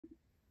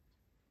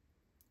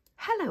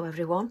Hello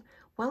everyone,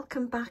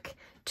 welcome back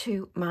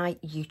to my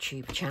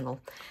YouTube channel.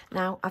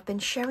 Now I've been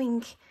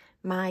showing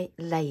my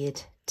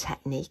layered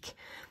technique.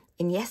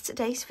 In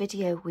yesterday's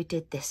video we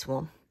did this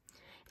one,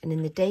 and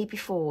in the day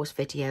before's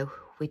video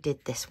we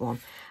did this one,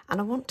 and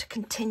I want to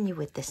continue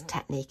with this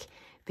technique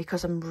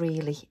because I'm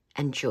really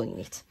enjoying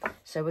it.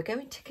 So we're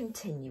going to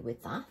continue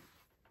with that,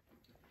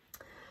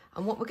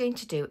 and what we're going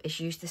to do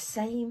is use the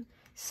same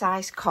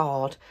size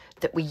card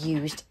that we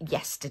used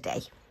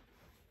yesterday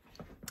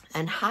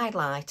and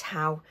highlight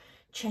how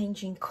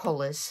changing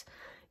colours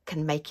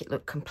can make it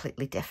look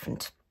completely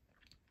different.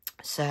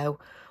 So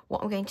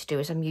what I'm going to do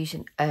is I'm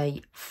using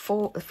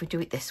if we do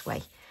it this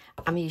way,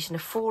 I'm using a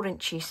 4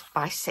 inches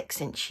by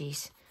 6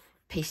 inches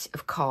piece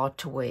of card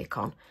to work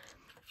on.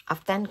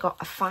 I've then got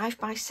a 5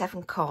 by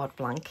 7 card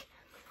blank,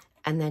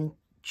 and then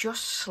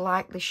just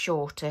slightly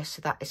shorter,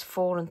 so that is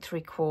 4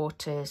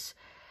 3/4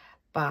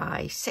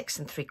 by 6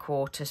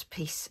 3/4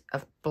 piece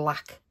of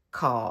black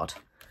card,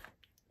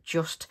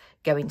 just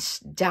going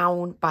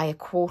down by a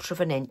 1/4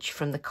 of an inch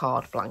from the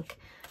card blank,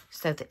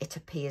 so that it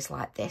appears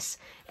like this,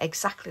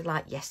 exactly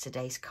like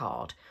yesterday's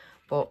card,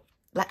 but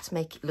let's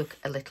make it look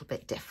a little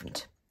bit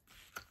different.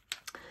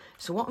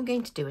 So what I'm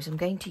going to do is I'm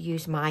going to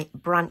use my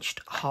branched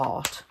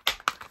heart.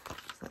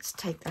 Let's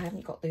take, I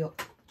haven't got the, do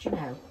you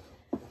know,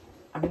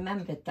 I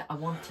remembered that I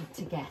wanted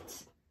to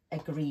get a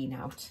green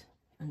out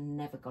and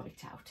never got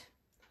it out.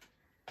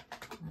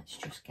 Let's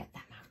just get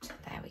them out,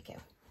 there we go.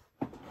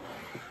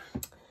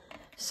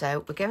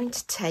 So we're going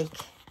to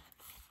take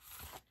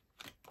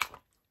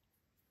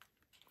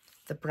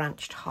the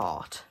branched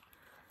heart.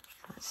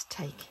 Let's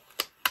take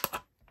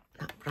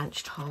that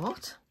branched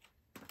heart.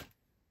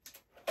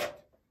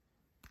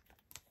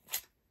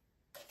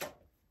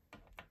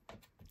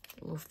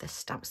 Love this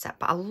stamp set,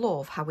 but I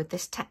love how with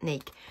this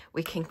technique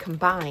we can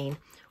combine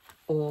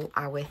all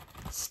our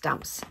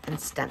stamps and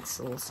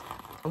stencils.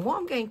 And what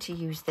I'm going to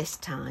use this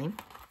time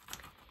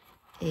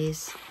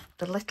is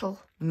the little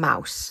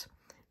mouse,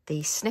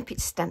 the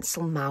Snippet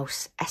Stencil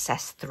Mouse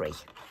SS3.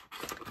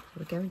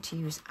 We're going to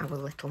use our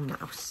little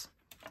mouse.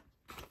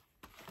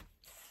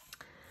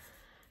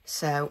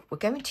 So we're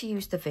going to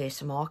use the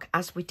Versamark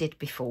as we did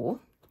before.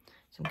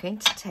 So I'm going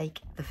to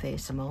take the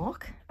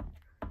Versamark,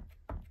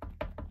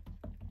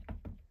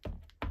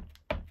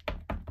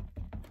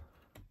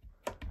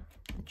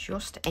 and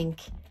just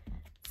ink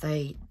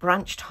the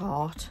branched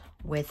heart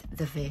with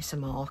the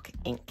Versamark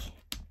ink.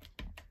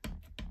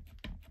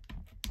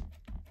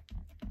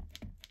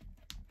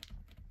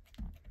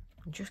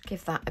 Just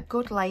give that a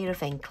good layer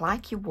of ink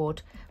like you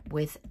would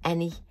with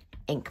any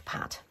ink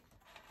pad.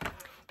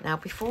 Now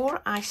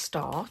before I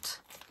start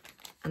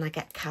and I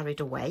get carried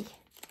away,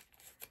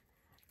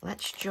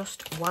 let's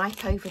just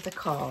wipe over the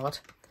card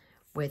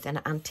with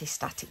an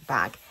anti-static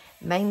bag,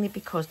 mainly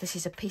because this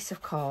is a piece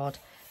of card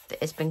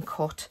that has been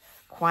cut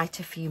quite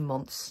a few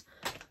months,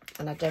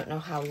 and I don't know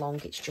how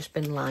long it's just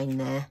been lying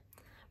there,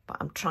 but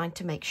I'm trying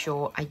to make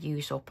sure I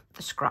use up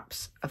the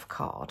scraps of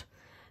card.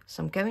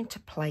 So I'm going to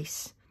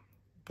place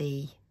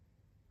the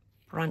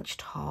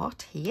branched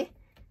heart here,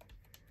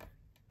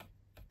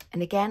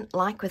 and again,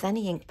 like with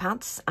any ink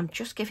pads, I'm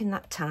just giving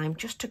that time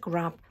just to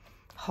grab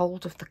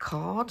hold of the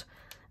card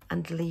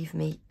and leave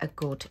me a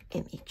good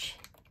image.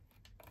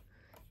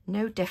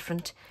 No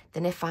different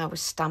than if I was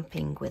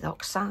stamping with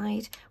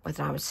oxide,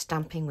 whether I was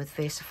stamping with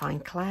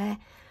VersaFine Clair.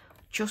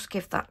 Just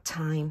give that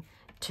time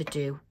to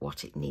do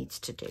what it needs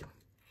to do.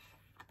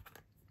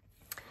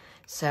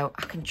 So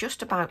I can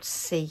just about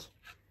see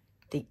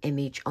the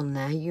image on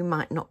there. You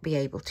might not be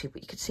able to,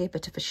 but you can see a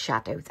bit of a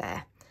shadow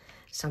there.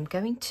 So I'm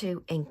going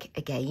to ink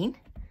again.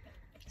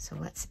 So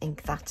let's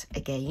ink that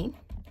again.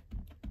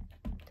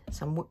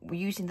 So we're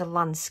using the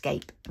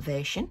landscape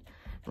version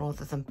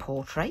rather than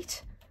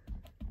portrait.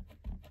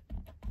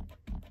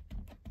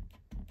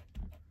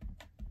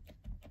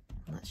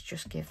 Let's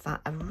just give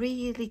that a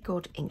really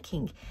good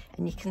inking,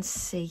 and you can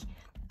see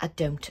I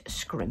don't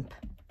scrimp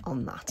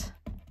on that.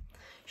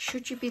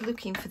 Should you be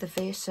looking for the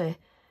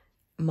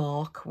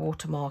Versamark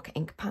watermark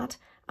ink pad,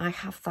 I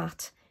have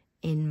that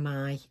in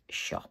my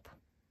shop.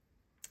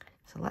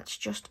 So let's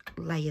just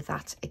layer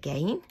that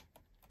again.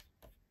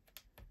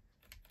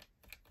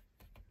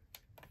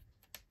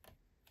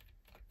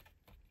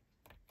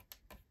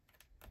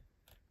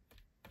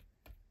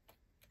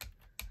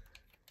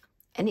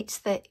 And it's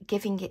the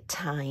giving it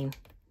time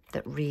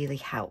that really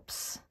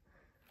helps.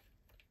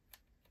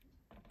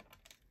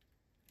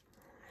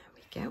 There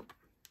we go.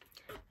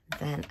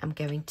 Then I'm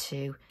going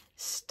to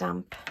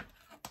stamp.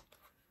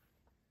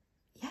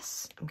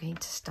 Yes, I'm going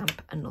to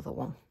stamp another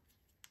one.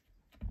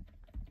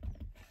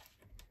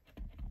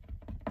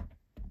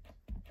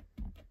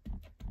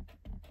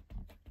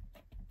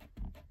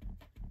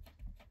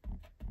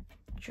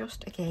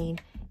 Just again,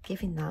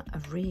 giving that a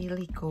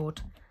really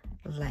good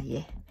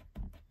layer.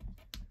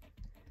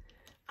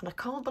 And I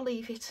can't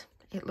believe it,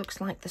 it looks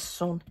like the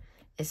sun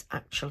is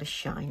actually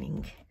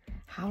shining.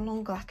 How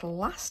long that'll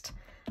last,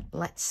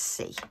 let's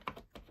see.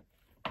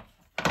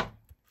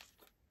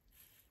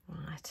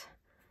 Right,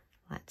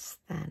 let's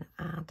then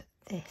add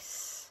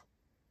this.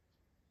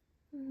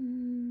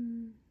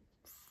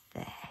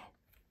 There.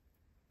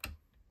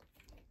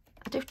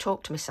 I do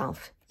talk to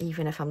myself,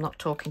 even if I'm not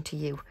talking to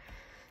you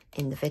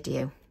in the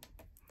video.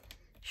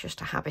 It's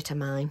just a habit of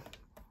mine.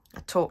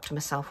 I talk to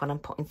myself when I'm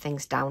putting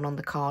things down on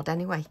the card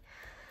anyway.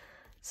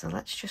 So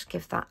let's just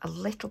give that a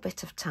little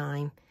bit of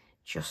time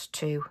just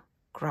to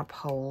grab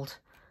hold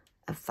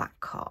of that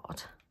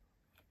card.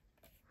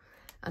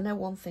 I know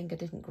one thing I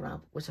didn't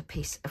grab was a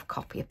piece of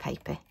copy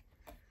paper.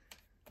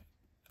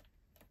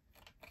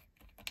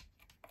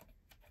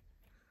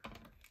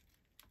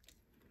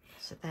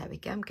 So there we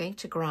go. I'm going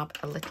to grab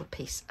a little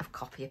piece of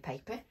copy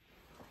paper.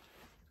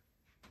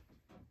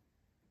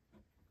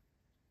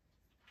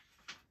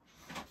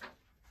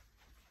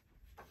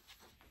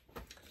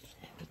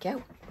 There we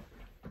go.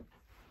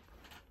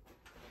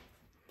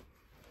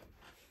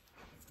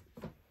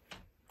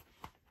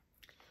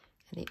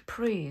 And it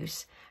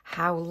proves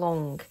how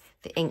long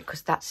the ink,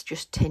 because that's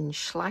just tinged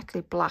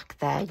slightly black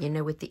there, you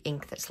know, with the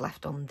ink that's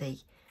left on the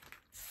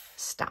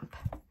stamp.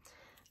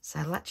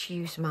 So let's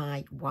use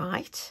my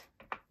white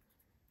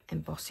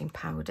embossing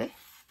powder,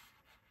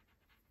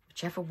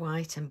 whichever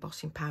white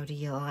embossing powder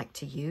you like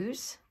to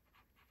use.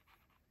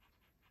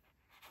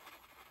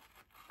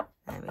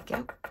 There we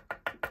go.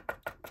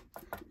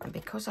 And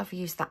because I've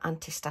used that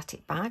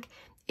anti-static bag,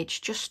 it's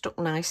just stuck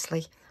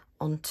nicely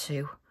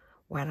onto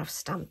where I've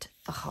stamped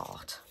the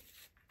heart.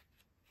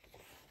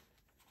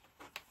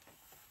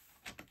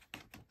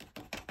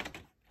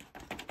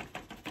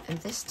 And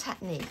this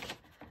technique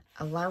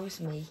allows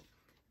me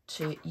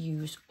to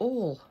use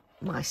all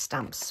my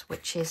stamps,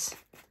 which is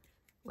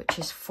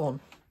fun.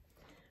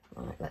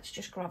 Right, let's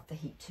just grab the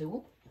heat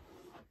tool.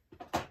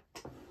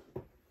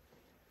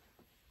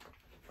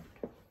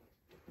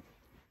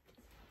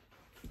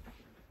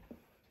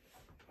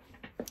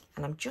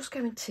 And I'm just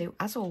going to,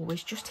 as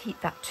always, just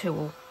heat that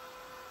tool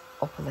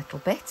up a little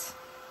bit.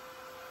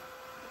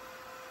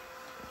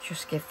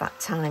 Just give that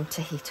time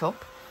to heat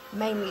up,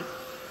 mainly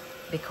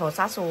because,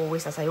 as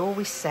always, as I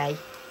always say,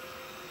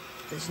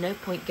 there's no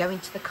point going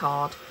to the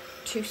card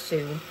too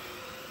soon,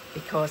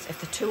 because if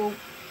the tool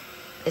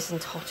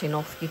isn't hot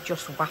enough, you're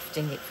just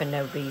wafting it for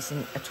no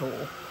reason at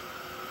all.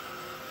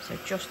 So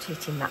just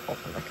heating that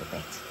up a little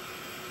bit.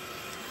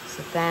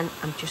 So then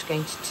I'm just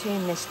going to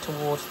turn this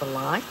towards the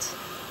light.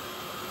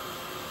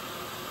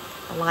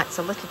 The light's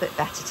a little bit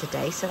better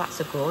today, so that's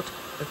a good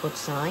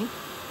sign.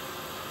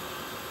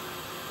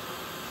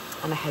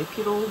 And I hope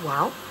you're all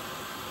well.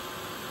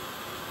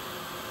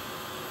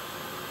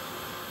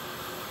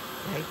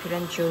 I hope you're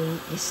enjoying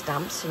your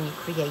stamps and your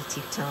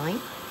creative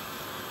time.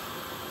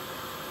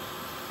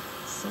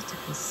 So I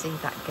can see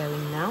that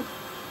going now.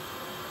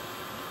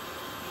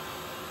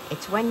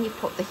 It's when you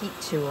put the heat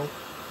tool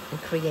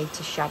and create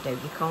a shadow,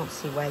 you can't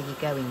see where you're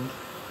going.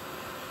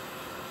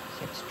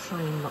 So to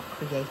try and not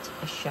create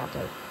a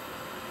shadow.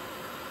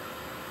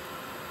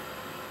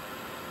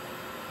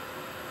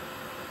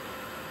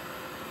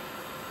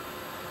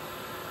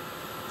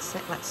 So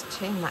let's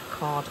turn that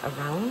card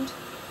around.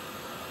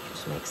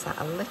 Just makes that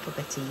a little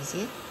bit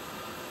easier.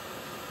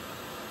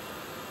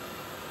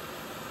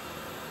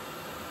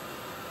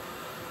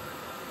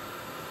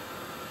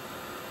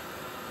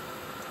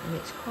 And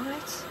it's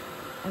quite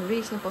a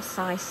reasonable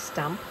size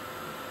stamp.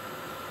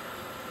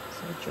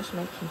 So we're just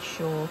making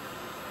sure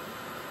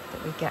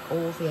that we get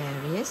all the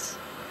areas.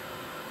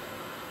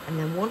 And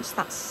then once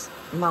that's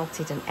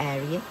melted an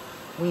area,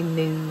 we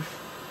move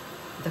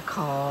the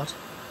card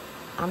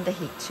and the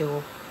heat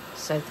tool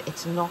so that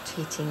it's not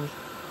hitting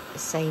the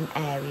same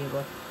area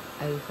up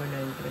over and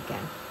over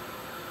again.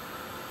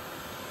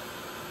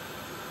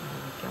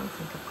 There we go, I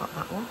think I've got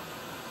that one.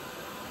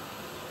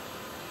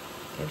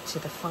 Go to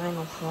the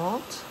final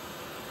heart.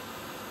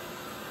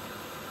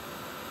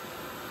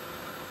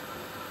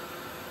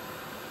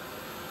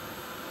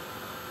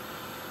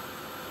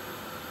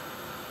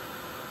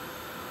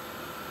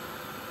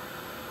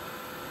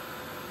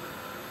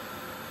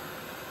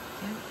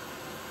 There we go.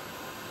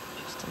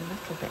 Just a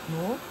little bit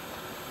more.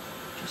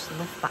 Just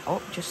lift that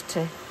up just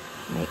to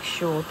make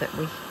sure that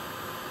we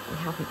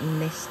haven't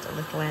missed a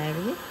little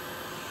area.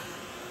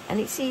 And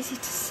it's easy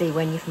to see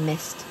when you've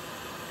missed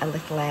a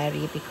little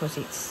area because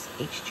it's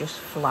just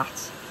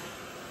flat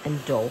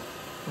and dull,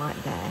 like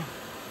there.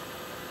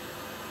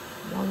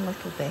 One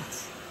little bit.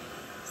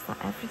 Is that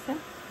everything?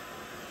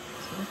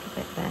 There's a little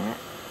bit there.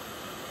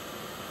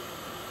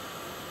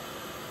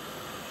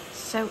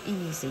 So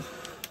easy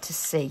to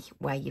see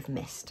where you've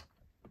missed.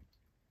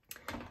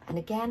 And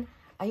again,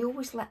 I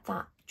always let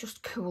that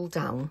just cool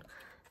down.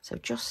 So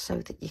just so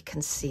that you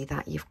can see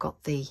that you've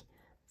got the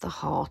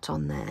heart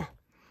on there.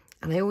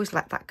 And I always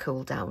let that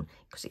cool down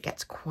because it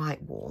gets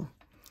quite warm.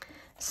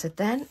 So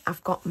then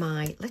I've got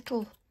my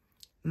little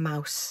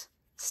mouse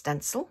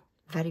stencil,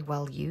 very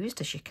well used,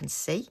 as you can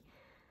see.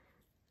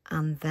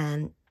 And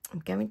then I'm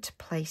going to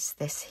place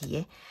this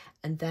here.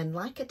 And then,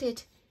 like I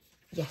did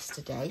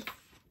yesterday,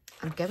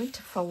 I'm going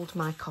to fold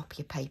my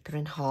copy paper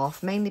in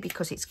half, mainly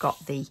because it's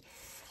got the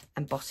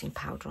embossing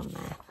powder on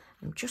there.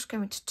 I'm just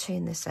going to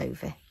turn this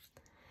over.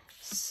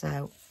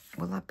 So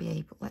will I be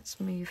able, let's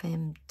move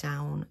him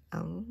down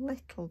a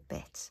little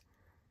bit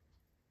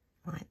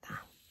like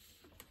that.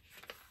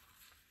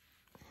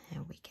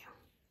 There we go.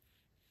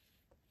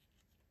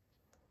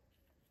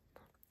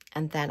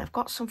 And then I've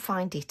got some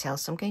fine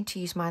details, so I'm going to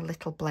use my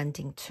little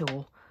blending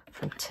tool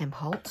from Tim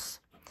Holtz.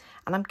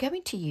 And I'm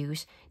going to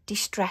use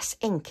Distress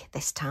ink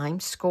this time,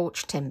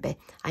 Scorched Timber.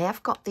 I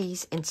have got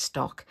these in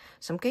stock,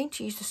 so I'm going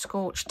to use the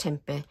Scorched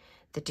Timber,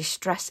 the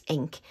Distress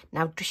ink.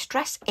 Now,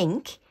 Distress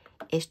ink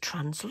is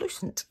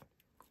translucent,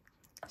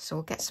 so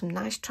we'll get some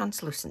nice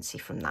translucency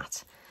from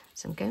that.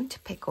 So I'm going to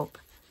pick up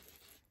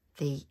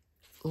the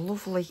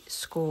lovely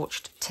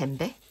Scorched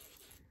Timber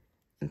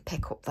and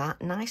pick up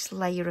that nice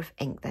layer of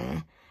ink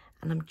there,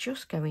 and I'm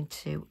just going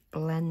to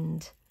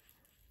blend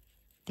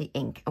the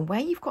ink, and where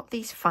you've got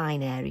these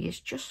fine areas,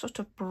 just sort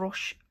of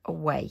brush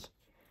away.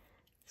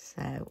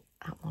 So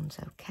that one's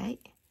okay.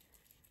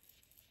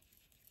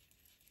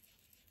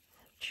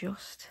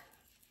 Just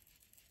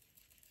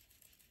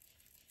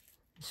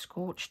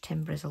Scorched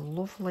Timber is a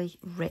lovely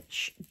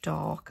rich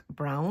dark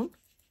brown,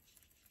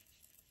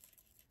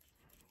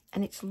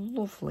 and it's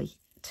lovely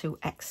to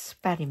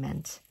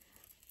experiment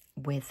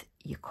with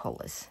your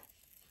colours.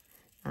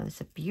 Now there's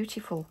a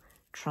beautiful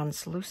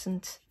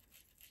translucent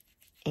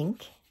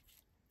ink.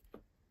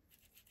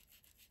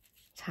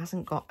 It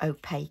hasn't got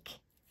opaque,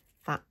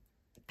 that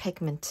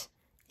pigment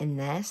in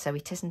there, so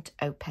it isn't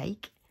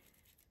opaque.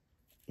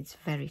 It's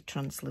very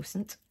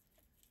translucent.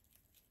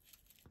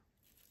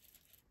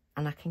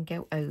 And I can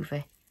go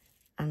over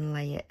and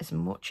layer as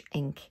much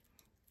ink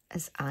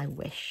as I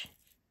wish.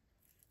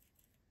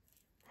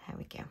 There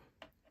we go.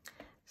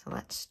 So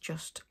let's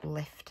just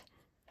lift.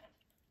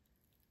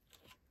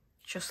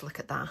 Just look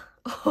at that.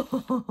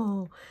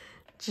 Oh,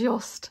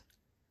 just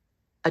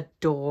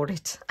adore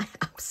it. I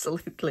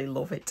absolutely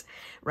love it.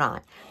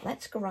 Right,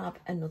 let's grab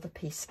another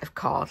piece of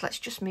card. Let's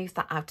just move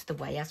that out of the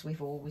way as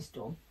we've always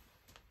done.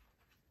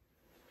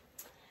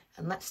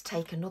 And let's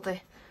take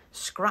another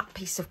scrap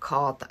piece of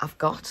card that I've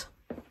got.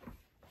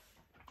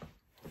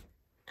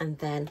 And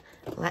then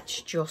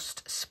let's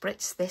just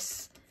spritz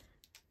this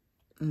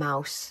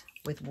mouse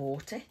with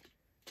water.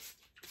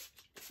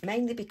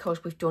 Mainly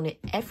because we've done it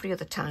every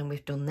other time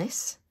we've done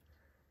this.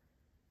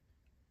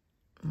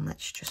 And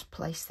let's just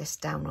place this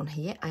down on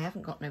here. I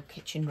haven't got no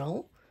kitchen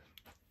roll.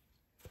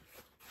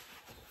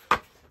 I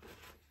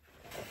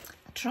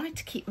try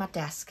to keep my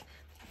desk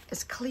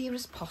as clear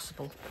as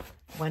possible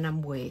when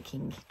I'm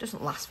working. It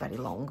doesn't last very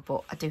long,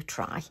 but I do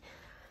try.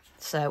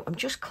 So I'm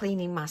just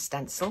cleaning my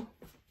stencil.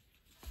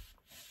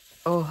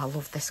 Oh, I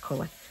love this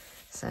colour.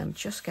 So I'm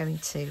just going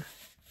to...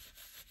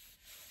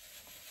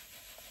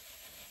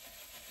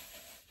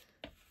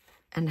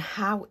 And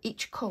how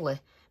each colour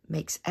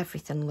makes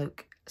everything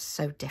look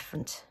so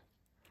different.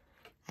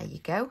 There you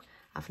go.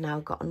 I've now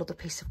got another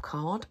piece of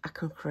card I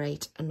can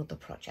create another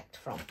project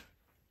from.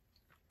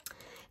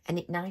 And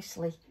it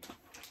nicely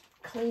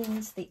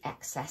cleans the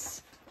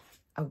excess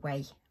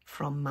away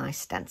from my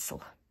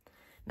stencil.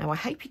 Now, I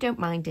hope you don't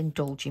mind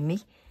indulging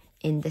me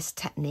in this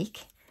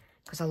technique,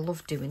 because I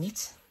love doing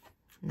it.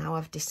 Now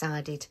I've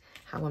decided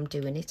how I'm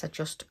doing it.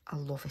 I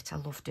love it. I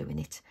love doing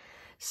it.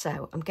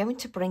 So I'm going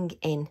to bring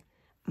in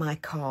my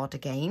card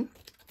again.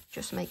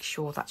 Just make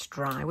sure that's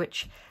dry,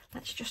 which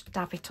let's just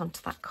dab it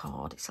onto that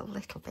card. It's a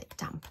little bit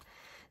damp.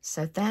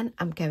 So then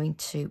I'm going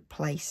to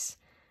place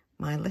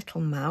my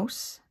little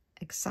mouse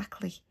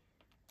exactly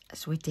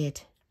as we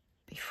did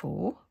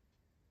before.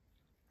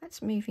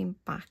 Let's move him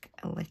back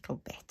a little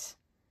bit.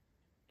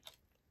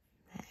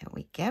 There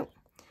we go.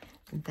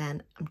 And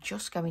then I'm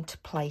just going to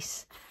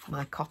place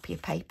my copier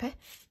paper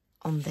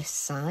on this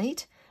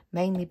side,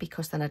 mainly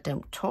because then I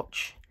don't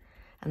touch.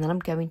 And then I'm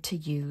going to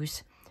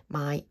use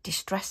my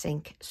Distress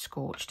ink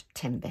Scorched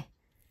Timber.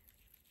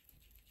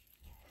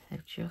 So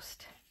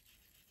just...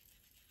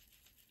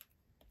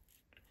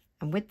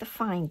 And with the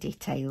fine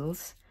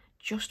details,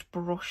 just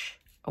brush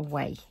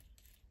away.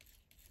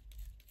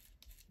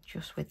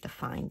 Just with the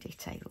fine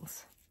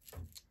details.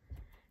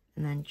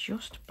 And then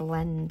just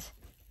blend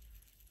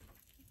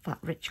that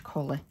rich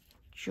colour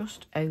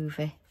just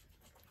over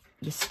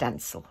your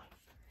stencil.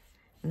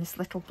 And this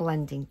little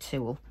blending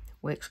tool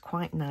works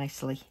quite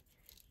nicely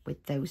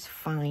with those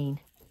fine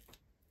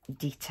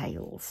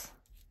details.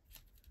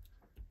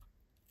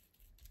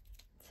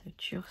 So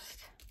just...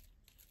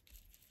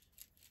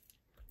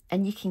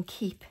 And you can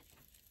keep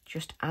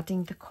just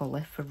adding the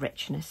colour for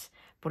richness,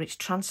 but it's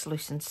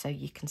translucent so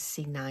you can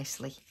see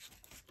nicely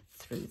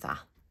through that.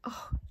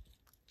 Oh,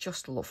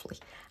 just lovely.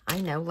 I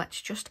know, let's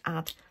just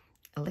add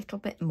a little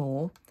bit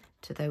more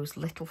to those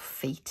little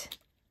feet.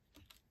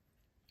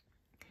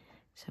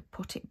 So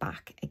put it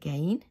back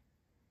again.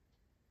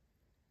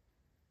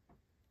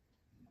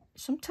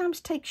 Sometimes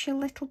takes you a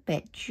little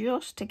bit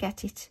just to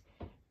get it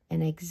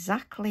in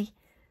exactly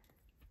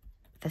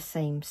the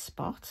same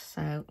spot.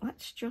 So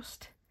let's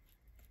just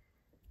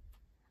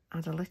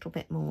add a little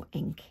bit more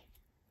ink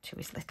to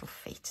his little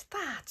feet.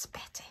 That's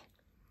better.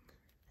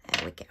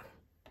 There we go.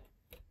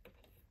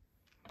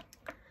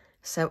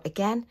 So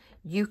again,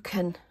 you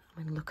can,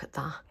 I mean, look at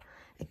that.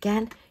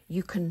 Again,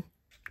 you can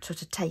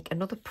sort of take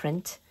another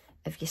print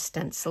of your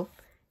stencil.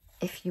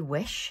 If you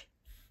wish,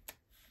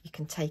 you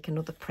can take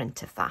another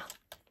print of that.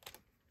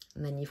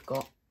 And then you've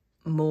got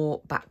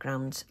more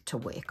backgrounds to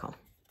work on.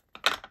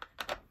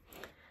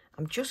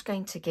 I'm just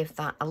going to give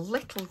that a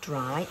little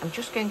dry. I'm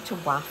just going to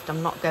waft.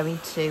 I'm not going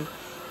to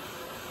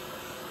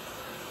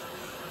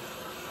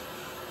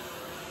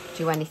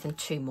do anything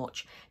too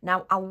much.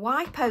 Now I'll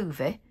wipe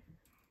over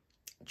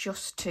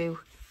just to,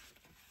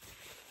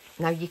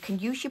 now you can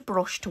use your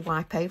brush to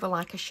wipe over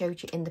like I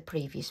showed you in the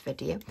previous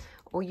video,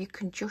 or you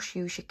can just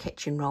use your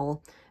kitchen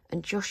roll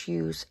and just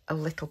use a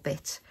little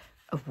bit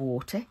of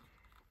water,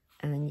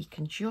 and then you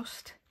can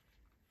just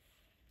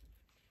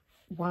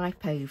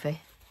wipe over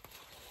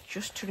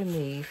just to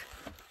remove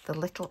the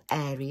little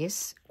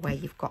areas where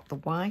you've got the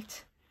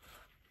white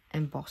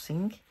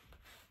embossing.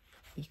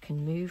 You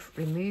can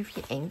remove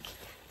your ink,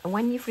 and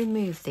when you've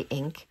removed the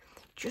ink,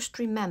 just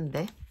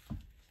remember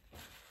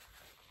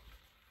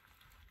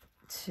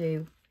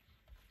to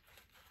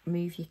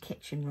move your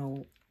kitchen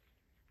roll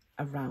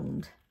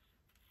around.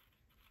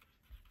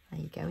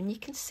 There you go, and you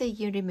can see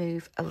you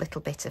remove a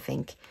little bit of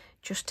ink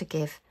just to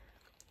give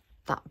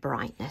that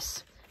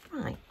brightness.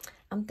 Right,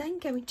 I'm then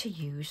going to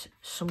use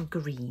some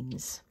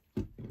greens.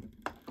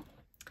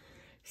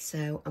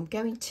 So I'm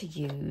going to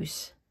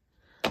use,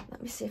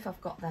 let me see if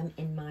I've got them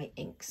in my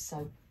inks.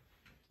 So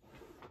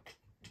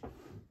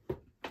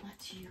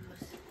let's use,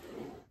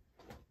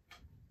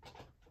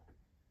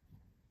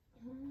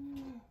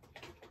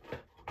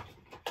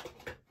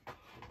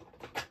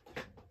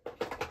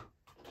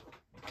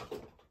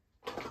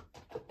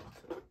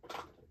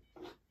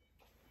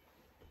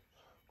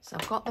 so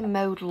I've got the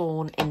mowed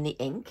lawn in the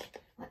ink.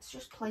 Let's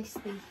just place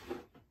the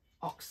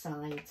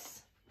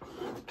oxides.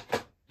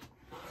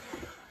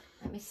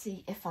 Let me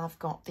see if I've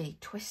got the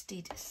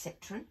twisted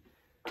citron.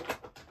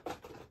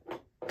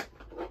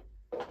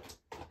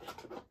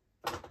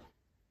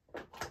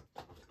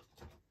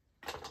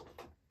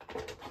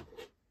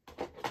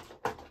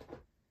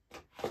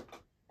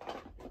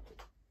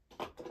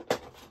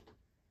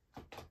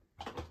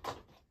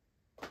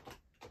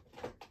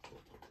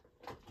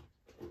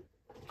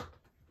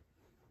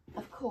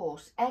 Of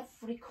course,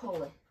 every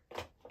colour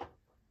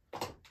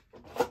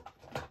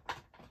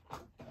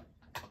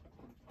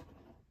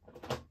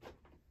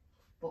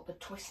but the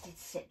twisted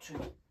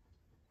citron.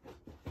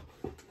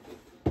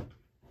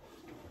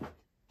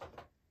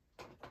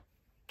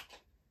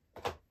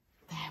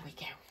 There we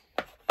go.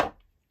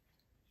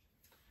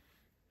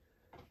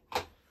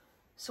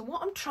 So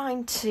what I'm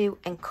trying to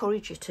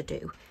encourage you to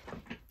do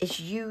is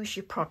use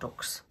your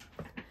products.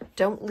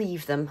 Don't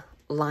leave them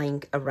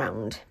lying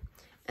around.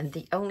 And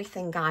the only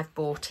thing I've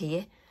bought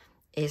here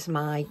is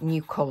my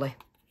new colour,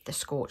 the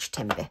Scorched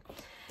Timber.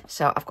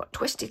 So I've got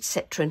twisted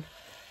citron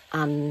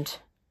and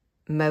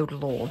mowed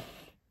lawn.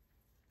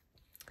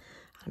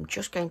 I'm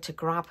just going to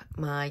grab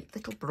my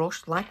little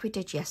brush like we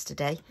did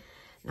yesterday.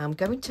 Now I'm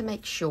going to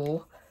make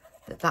sure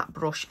that that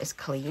brush is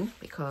clean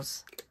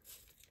because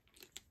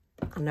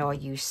I know I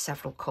used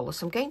several colours.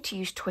 So I'm going to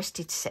use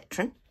twisted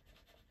citron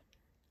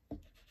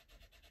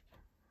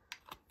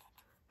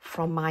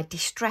from my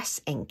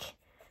Distress ink.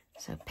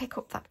 So pick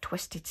up that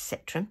twisted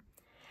citron,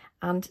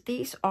 and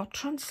these are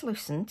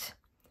translucent,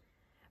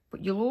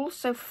 but you'll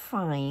also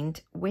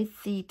find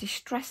with the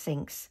Distress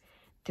inks,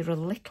 they're a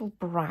little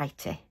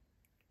brighter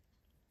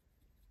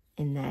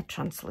in their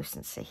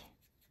translucency.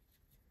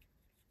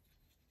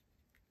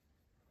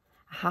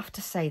 I have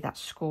to say that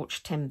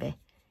Scorched Timber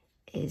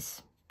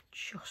is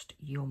just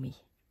yummy.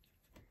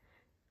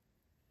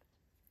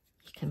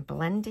 You can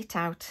blend it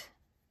out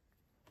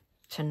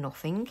to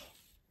nothing.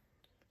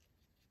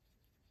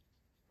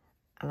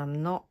 And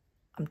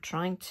I'm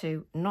trying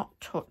to not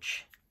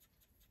touch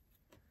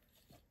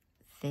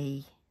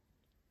the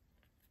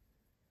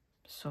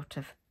sort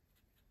of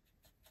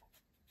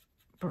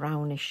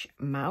brownish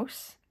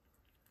mouse,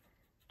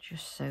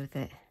 just so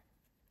that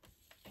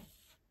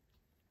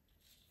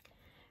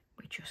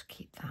we just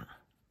keep that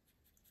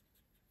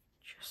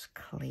just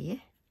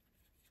clear.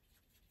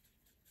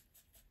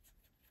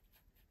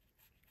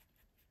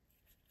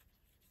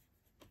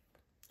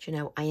 Do you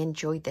know, I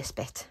enjoyed this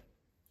bit.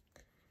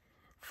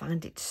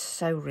 Find it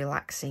so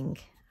relaxing,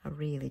 I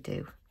really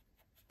do.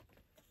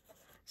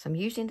 So I'm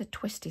using the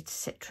twisted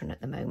citron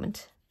at the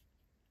moment,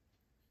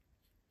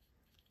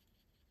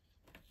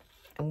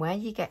 and where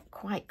you get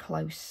quite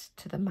close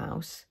to the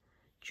mouse,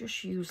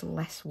 just use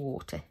less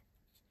water,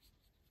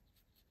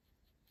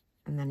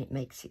 and then it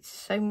makes it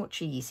so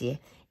much easier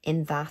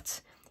in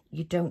that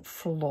you don't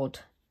flood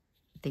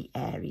the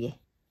area,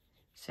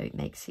 so it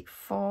makes it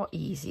far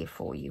easier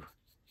for you.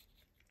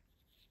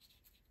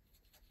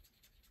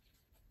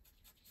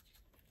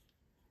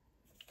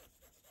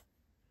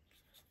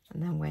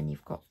 And then when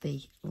you've got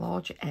the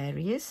larger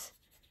areas,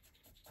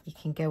 you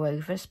can go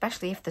over,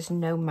 especially if there's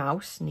no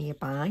mouse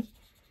nearby,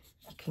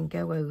 you can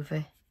go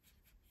over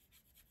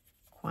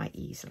quite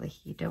easily.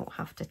 You don't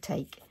have to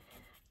take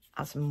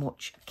as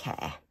much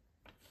care.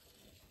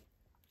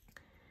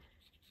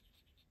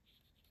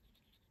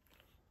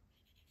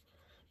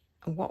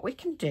 And what we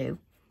can do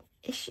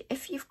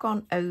if you've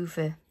gone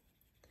over,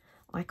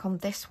 like on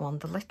this one,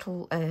 the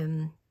little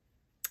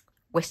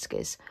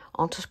whiskers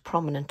aren't as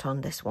prominent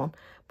on this one,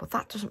 but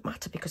that doesn't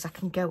matter because I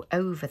can go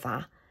over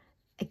that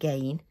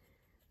again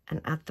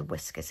and add the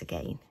whiskers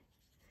again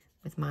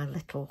with my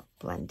little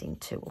blending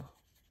tool.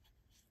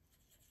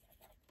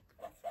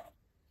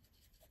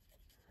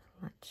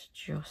 Let's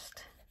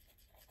just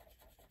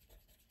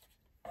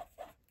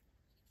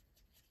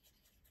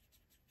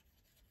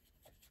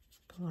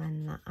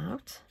blend that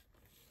out.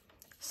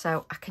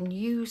 So I can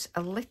use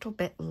a little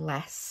bit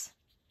less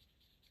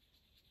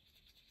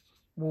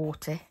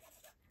water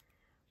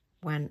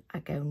when I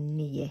go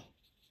near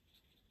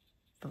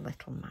the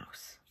little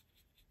mouse.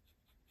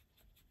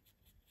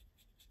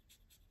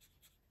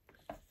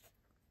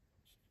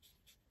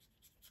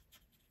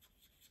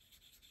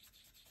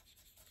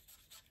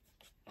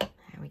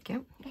 There we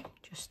go.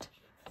 Just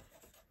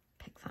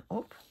pick that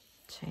up,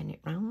 turn it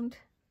round.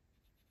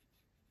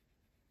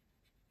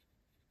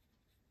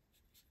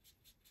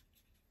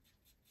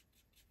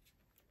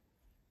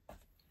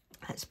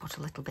 Let's put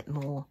a little bit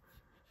more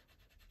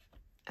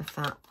of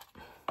that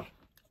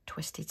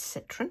twisted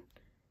citron.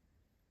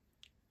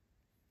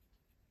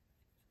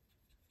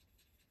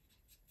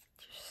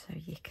 Just so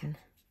you can,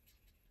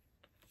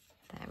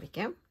 there we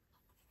go.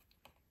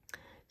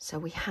 So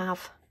we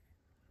have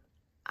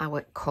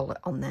our colour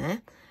on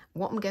there.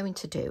 What I'm going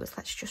to do is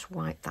let's just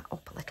wipe that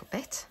up a little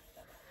bit.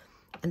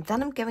 And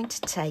then I'm going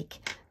to take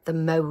the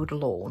Mowed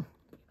Lawn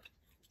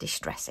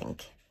Distressing.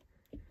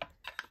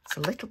 It's a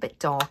little bit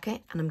darker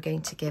and I'm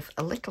going to give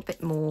a little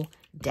bit more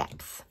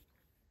depth.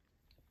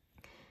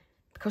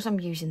 Because I'm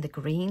using the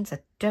greens, I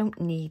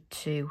don't need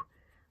to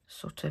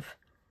sort of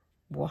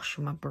wash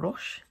my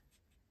brush.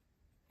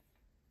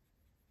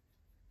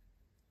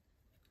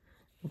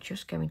 I'm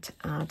just going to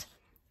add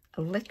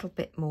a little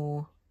bit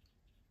more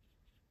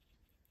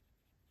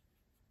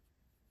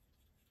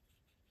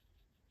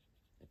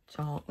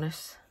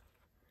darkness,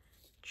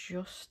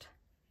 just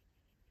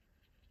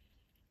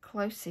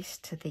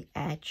closest to the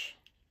edge.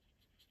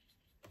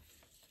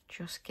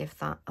 Just give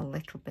that a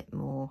little bit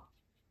more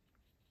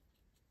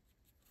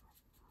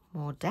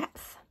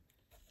depth.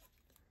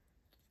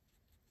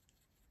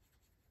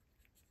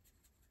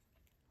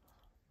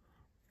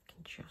 I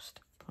can just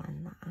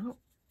blend that out.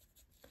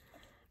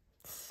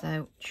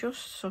 So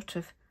just sort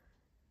of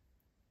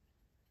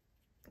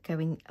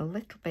going a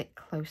little bit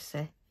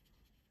closer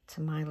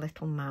to my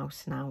little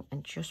mouse now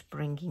and just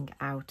bringing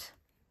out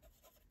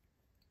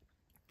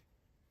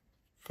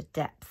the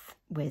depth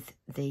with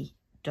the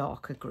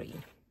darker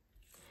green.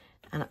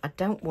 And I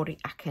don't worry,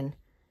 I can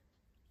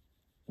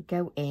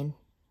go in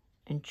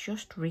and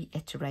just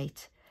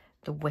reiterate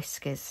the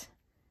whiskers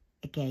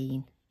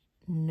again,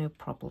 no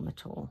problem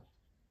at all.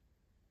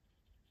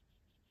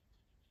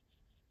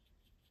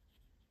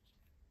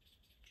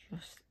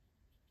 Just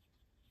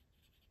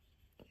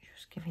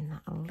giving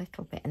that a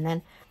little bit, and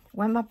then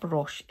when my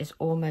brush is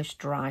almost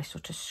dry,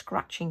 sort of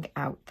scratching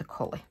out the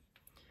colour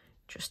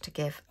just to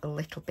give a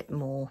little bit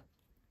more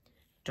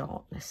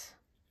darkness.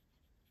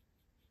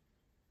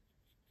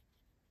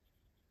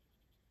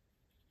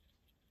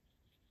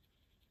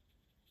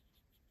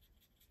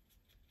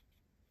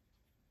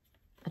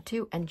 I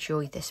do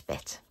enjoy this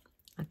bit.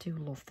 I do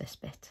love this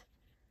bit.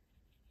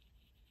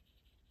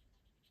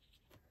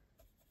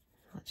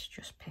 Let's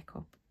just pick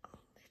up a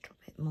little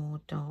bit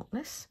more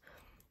darkness.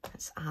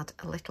 Let's add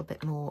a little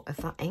bit more of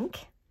that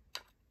ink.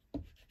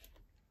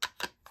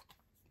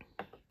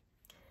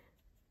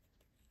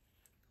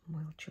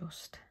 We'll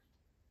just,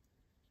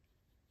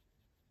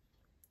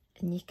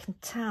 and you can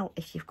tell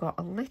if you've got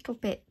a little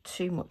bit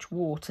too much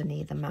water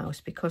near the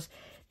mouse because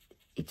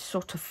it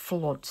sort of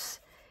floods.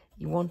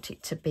 You want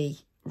it to be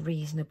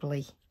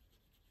reasonably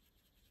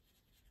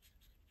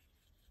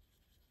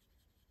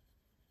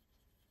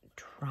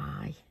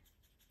dry.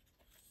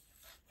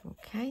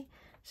 Okay,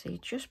 so you're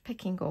just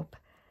picking up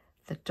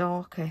the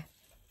darker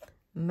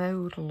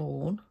Mowed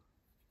Lawn,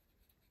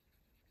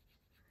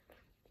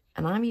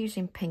 and I'm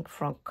using Pink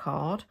Frog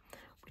card.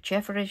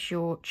 Whichever is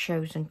your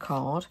chosen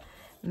card,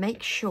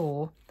 make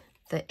sure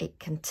that it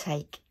can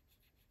take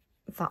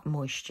that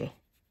moisture.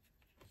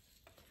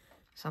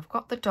 So I've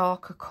got the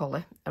darker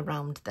colour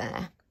around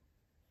there.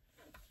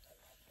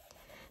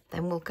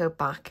 Then we'll go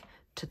back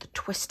to the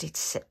Twisted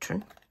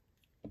Citron.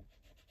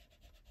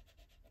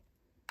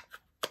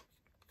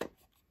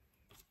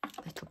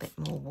 A little bit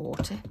more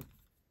water.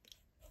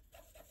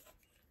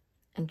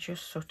 And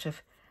just sort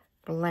of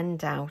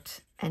blend out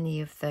any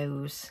of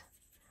those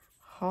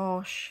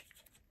harsh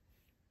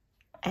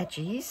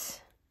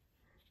edges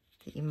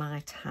that you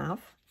might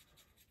have.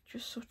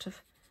 Just sort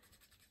of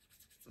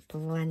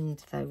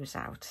blend those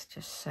out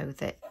just so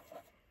that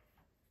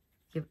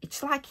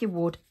it's like you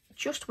would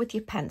just with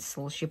your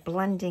pencils. You're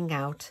blending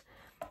out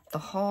the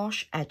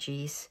harsh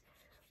edges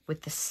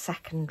with the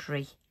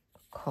secondary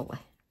colour,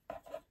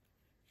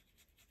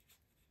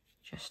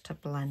 just to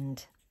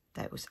blend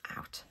those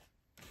out.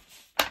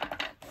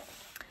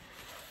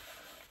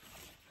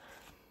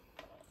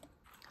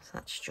 So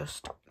let's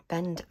just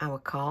bend our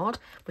card,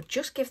 but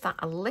just give that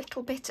a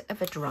little bit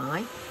of a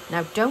dry.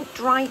 Now don't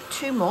dry it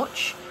too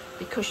much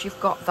because you've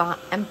got that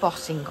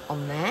embossing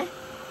on there,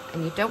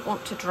 and you don't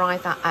want to dry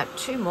that out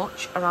too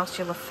much or else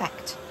you'll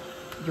affect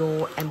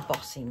your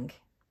embossing,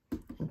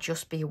 and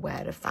just be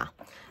aware of that.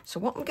 So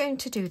what I'm going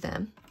to do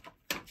then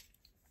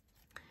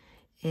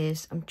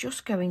is I'm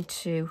just going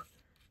to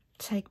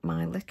take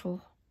my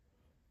little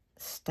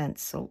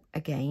stencil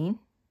again,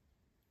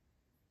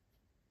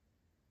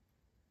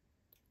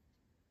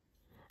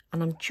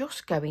 and I'm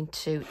just going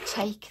to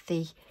take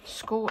the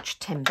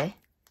scorched timber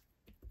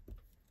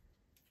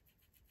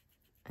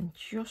and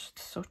just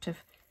sort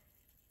of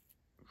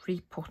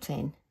re-put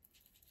in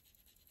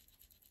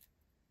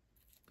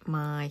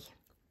my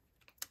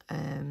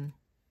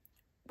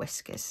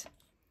whiskers.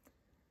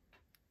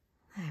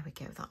 There we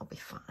go, that'll be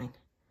fine.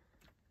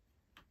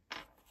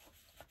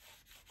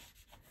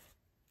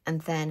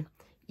 And then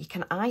you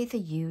can either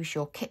use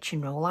your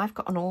kitchen roll. I've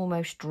got an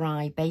almost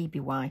dry baby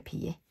wipe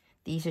here.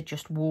 These are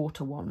just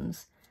water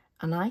ones,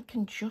 and I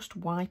can just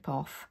wipe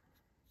off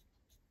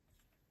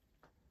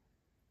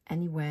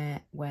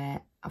anywhere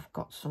where I've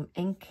got some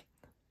ink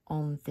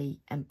on the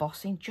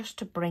embossing, just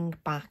to bring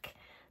back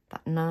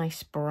that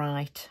nice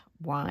bright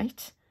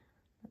white.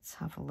 Let's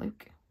have a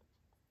look.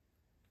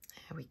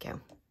 There we go.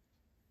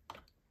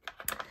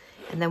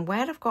 And then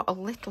where I've got a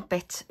little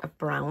bit of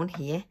brown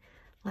here,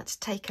 let's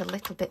take a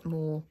little bit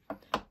more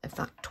of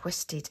that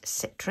twisted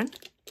citron,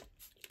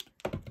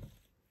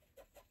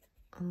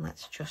 and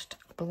let's just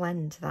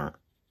blend that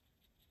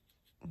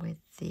with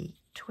the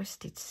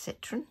twisted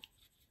citron.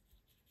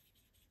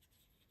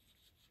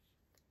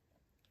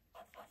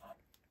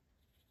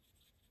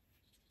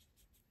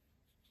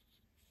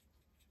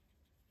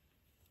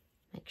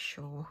 Make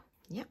sure,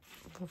 yep,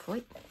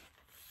 lovely.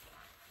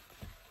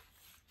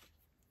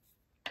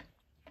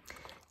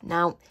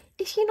 Now,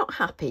 if you're not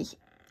happy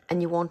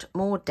and you want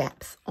more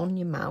depth on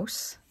your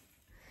mouse,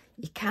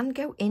 you can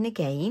go in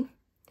again,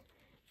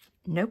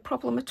 no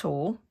problem at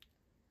all,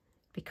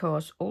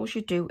 because all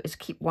you do is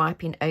keep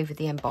wiping over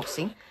the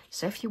embossing.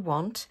 So if you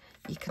want,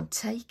 you can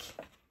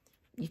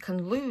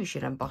lose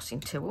your embossing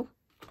tool.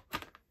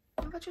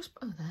 Oh,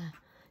 there,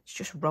 it's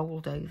just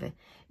rolled over.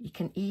 You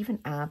can even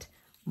add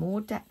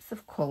more depth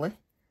of colour,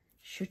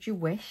 should you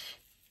wish.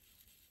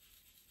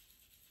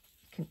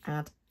 You can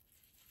add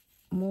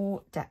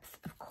more depth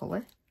of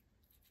colour.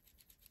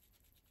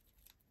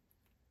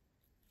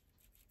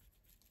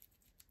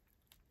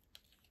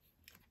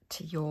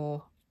 To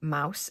your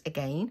mouse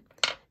again,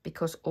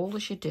 because all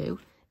as you do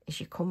is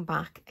you come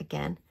back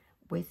again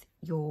with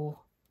your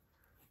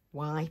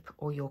wipe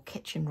or your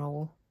kitchen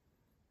roll,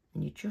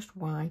 and you just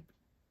wipe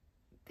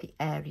the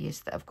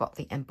areas that have got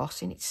the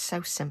embossing. It's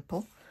so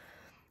simple.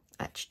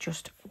 Let's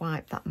just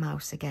wipe that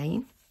mouse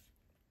again.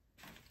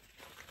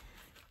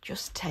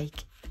 Just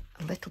take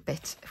a little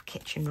bit of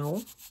kitchen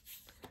roll,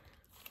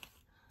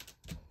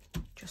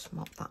 just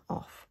mop that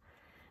off.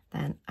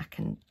 Then I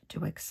can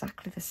do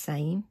exactly the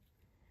same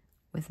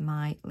with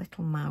my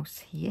little mouse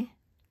here.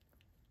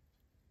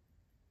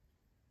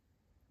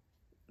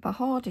 The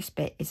hardest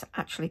bit is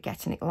actually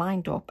getting it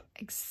lined up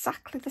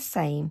exactly the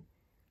same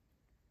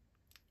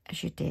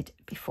as you did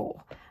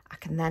before. I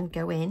can then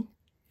go in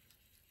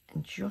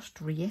and just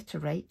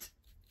reiterate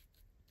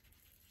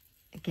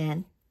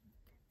again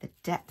the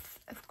depth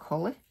of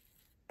colour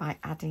by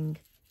adding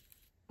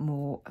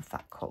more of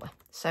that colour.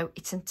 So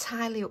it's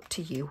entirely up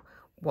to you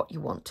what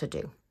you want to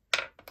do.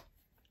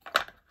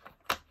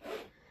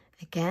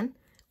 Again,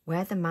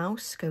 where the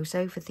mouse goes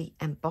over the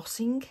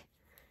embossing,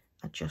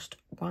 I just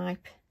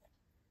wipe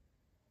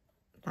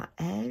that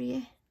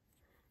area,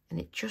 and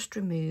it just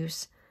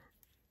removes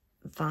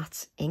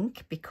that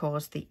ink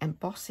because the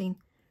embossing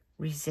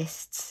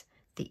resists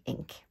the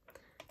ink,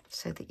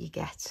 so that you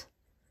get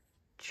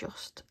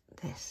just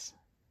this.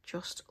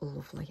 Just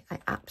lovely. I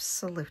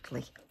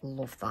absolutely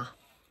love that.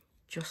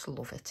 Just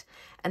love it.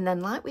 And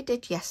then like we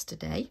did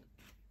yesterday,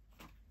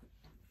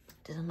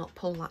 did I not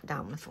pull that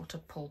down? I thought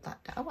I'd pulled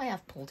that down. Oh, I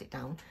have pulled it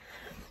down.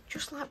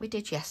 Just like we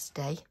did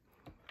yesterday,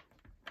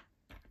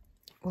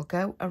 we'll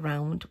go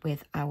around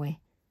with our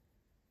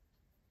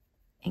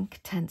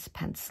Inktense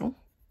pencil,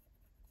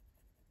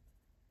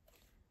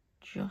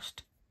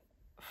 just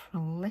for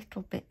a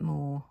little bit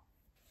more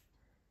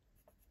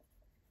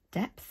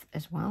depth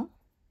as well.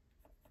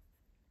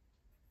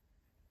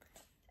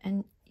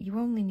 And you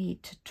only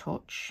need to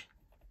touch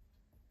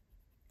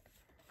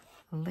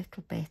a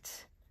little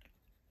bit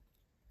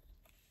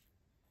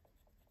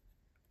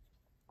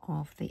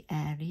of the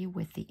area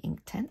with the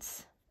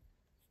Inktense.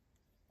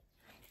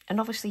 And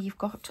obviously you've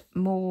got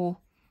more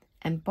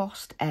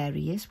embossed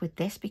areas with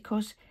this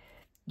because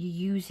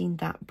you're using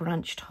that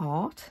branched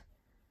heart,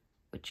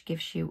 which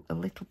gives you a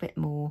little bit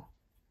more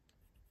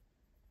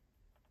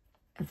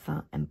of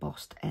that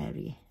embossed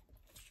area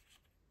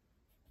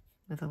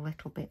with a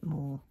little bit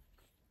more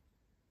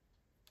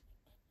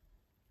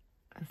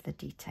of the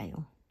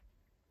detail.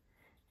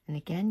 And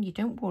again, you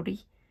don't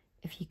worry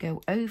if you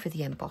go over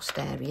the embossed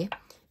area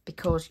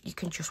because you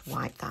can just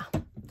wipe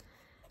that.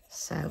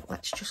 So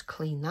let's just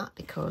clean that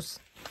because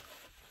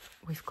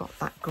we've got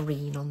that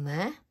green on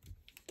there.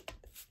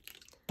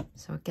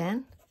 So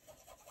again,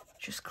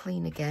 just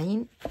clean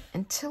again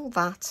until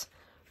that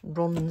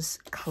runs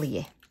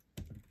clear.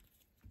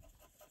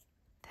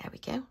 There we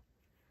go.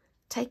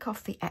 Take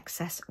off the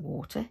excess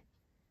water,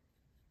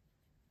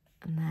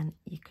 and then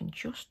you can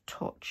just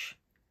touch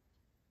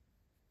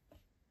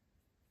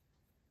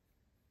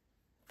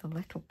the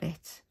little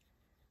bit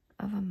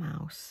of a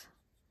mouse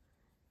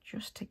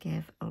just to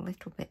give a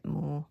little bit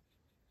more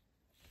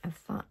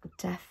of that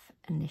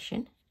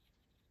definition.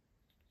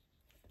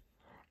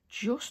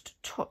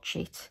 Just touch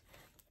it.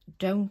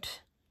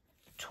 Don't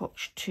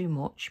touch too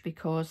much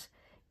because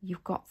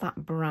you've got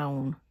that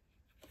brown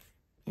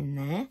in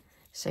there,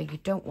 so you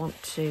don't want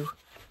to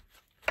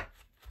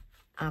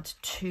add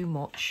too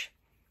much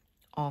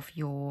of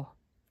your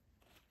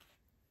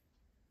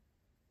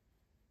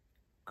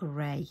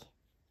grey.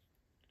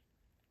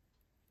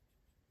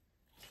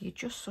 So you're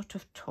just sort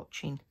of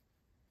touching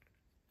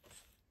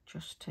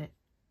just to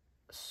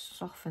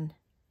soften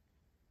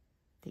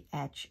the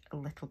edge a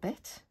little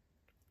bit.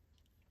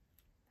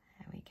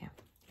 There we go.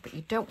 But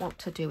you don't want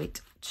to do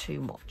it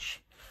too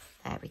much.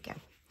 There we go.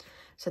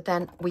 So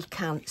then we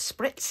can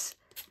spritz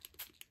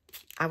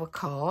our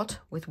card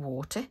with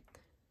water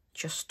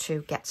just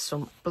to get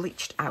some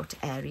bleached out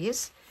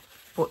areas.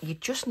 But you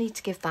just need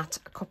to give that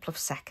a couple of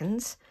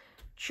seconds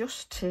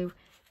just to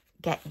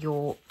get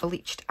your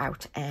bleached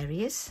out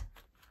areas.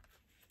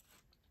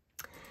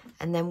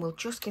 And then we'll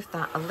just give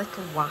that a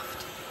little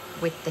waft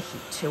with the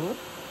heat tool.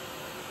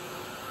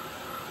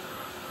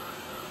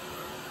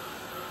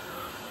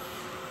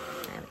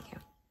 There we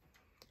go.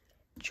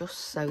 Just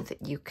so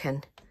that you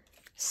can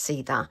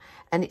see that.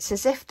 And it's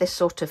as if they're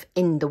sort of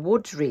in the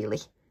woods,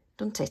 really,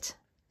 doesn't it?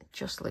 It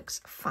just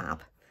looks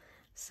fab.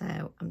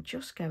 So I'm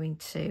just going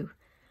to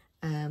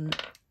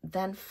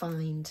then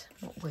find,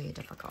 what word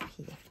have I got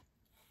here?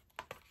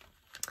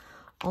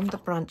 On the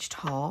branched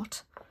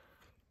heart,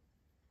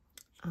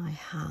 I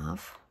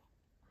have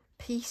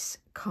peace,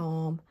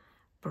 calm,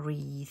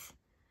 breathe,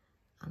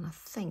 and I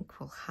think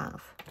we'll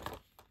have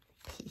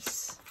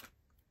peace.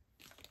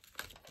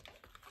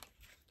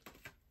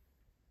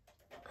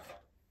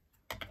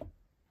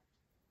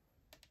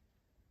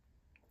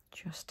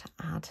 Just to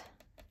add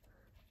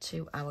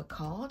to our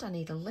card, I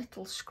need a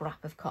little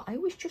scrap of card. I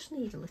always just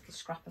need a little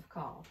scrap of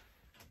card.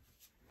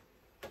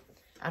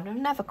 And I've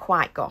never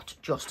quite got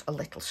just a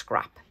little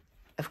scrap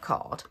of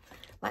card.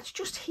 Let's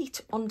just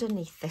heat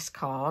underneath this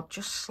card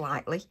just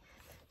slightly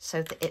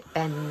so that it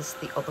bends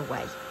the other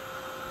way.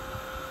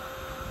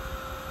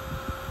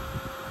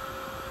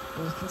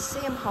 And you can see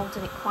I'm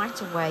holding it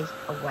quite a way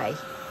away.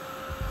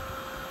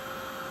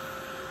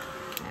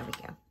 There we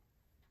go.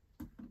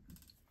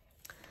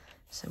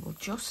 So we'll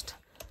just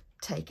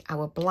take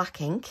our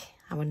black ink,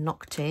 our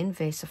Nocturne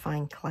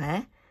VersaFine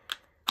Clair,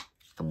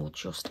 and we'll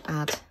just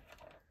add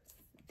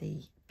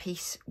the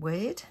peace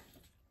word.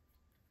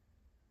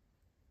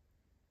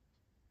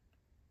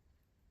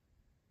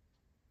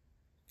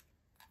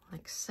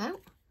 Like so.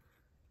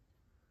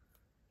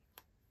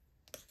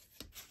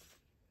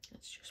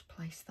 Let's just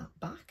place that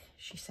back,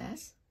 she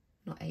says,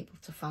 not able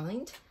to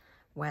find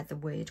where the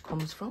word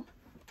comes from.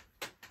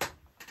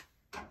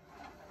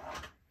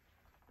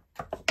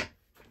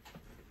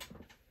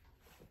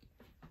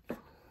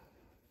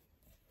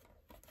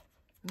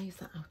 Move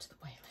that out of the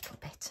way a little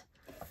bit.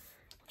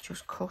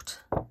 Just cut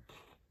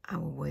our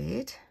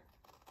word.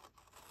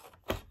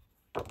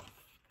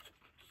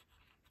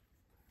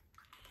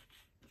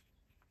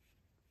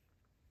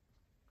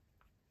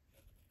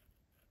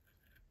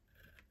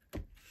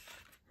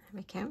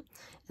 There we go.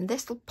 And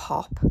this will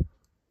pop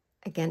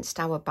against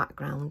our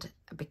background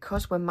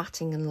because we're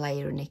matting and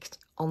layering it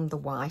on the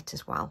white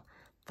as well.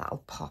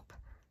 That'll pop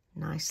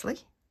nicely.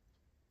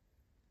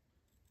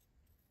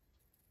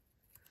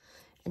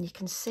 And you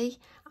can see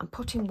I'm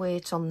putting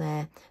words on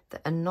there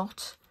that are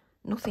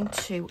nothing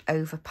too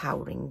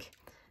overpowering.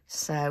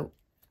 So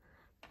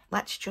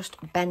let's just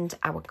bend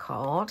our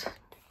card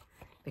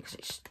because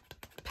it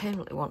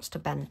permanently wants to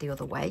bend the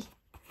other way.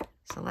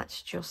 So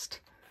let's just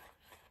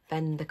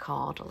bend the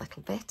card a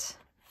little bit.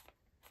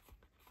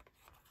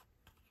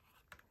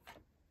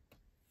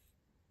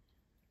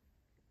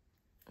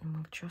 And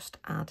we'll just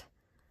add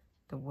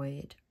the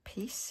word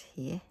peace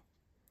here.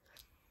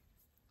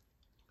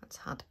 Let's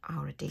add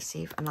our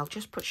adhesive, and I'll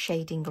just put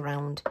shading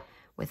around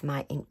with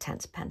my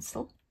Inktense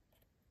pencil.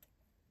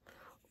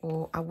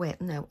 Or I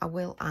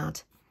will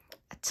add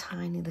a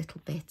tiny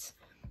little bit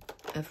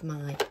of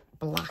my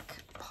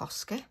black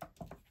Posca.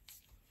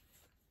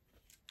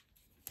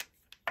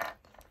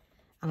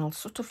 And I'll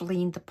sort of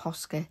lean the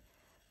Posca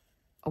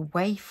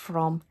away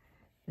from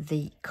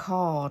the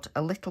card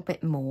a little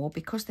bit more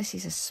because this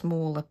is a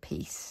smaller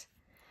piece,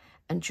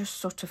 and just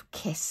sort of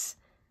kiss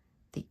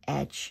the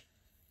edge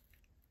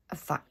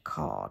of that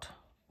card,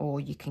 or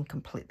you can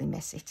completely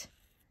miss it.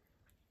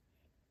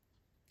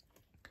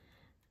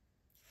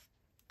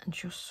 And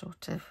just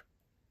sort of,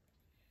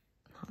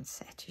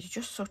 that's it, you're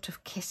just sort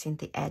of kissing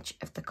the edge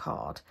of the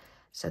card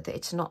so that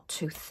it's not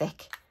too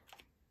thick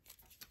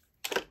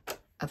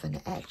of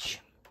an edge.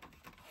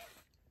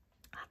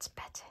 That's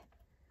better.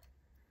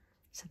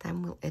 So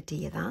then we'll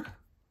adhere that.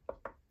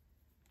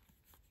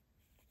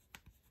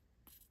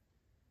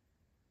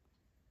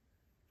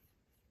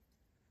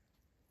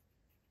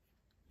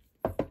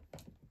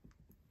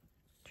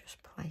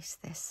 Just place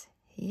this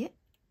here,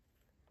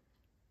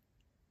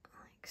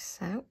 like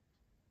so.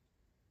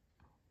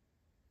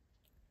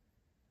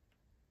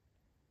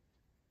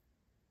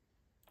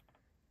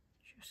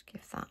 Just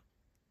give that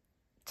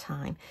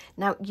time.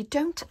 Now, you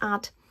don't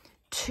add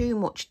too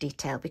much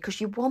detail because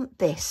you want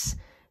this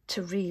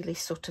to really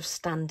sort of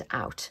stand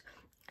out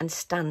and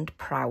stand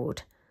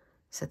proud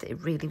so that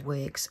it really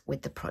works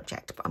with the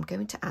project. But I'm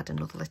going to add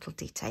another little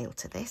detail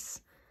to this.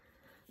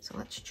 So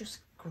let's just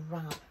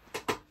grab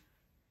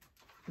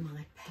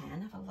my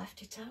pen. Have I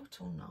left it out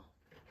or not?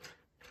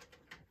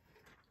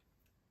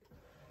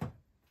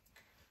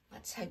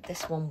 Let's hope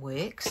this one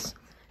works.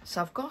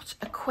 So I've got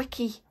a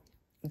quickie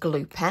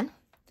glue pen.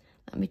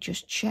 Let me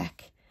just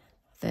check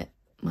that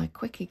my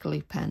quickie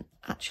glue pen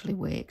actually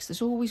works.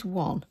 There's always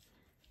one.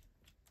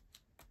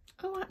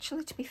 Oh,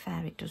 actually, to be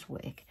fair, it does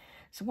work.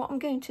 So what I'm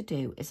going to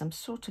do is I'm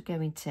sort of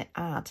going to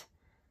add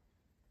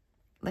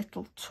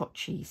little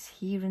touches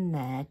here and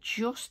there,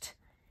 just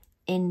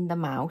in the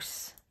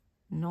mouse,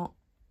 not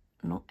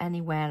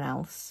anywhere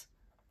else.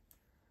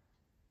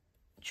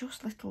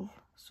 Just little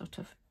sort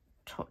of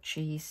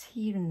touches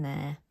here and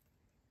there.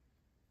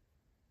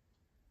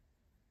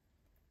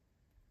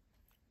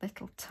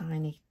 Little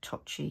tiny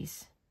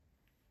touches.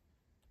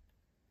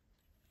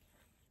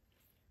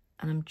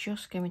 And I'm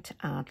just going to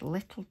add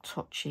little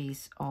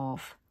touches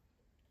of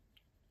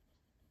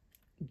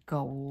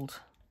gold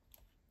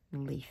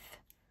leaf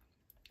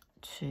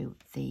to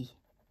the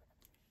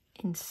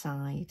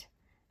inside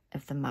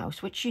of the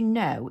mouse, which you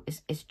know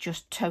is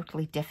just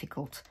totally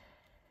difficult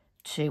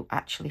to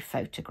actually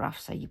photograph,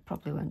 so you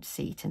probably won't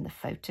see it in the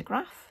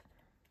photograph,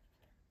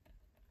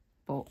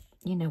 but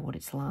you know what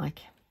it's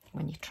like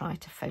when you try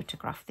to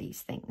photograph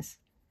these things.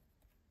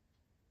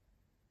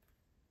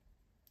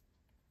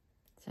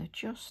 So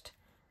just,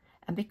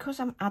 and because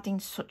I'm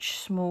adding such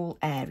small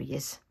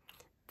areas,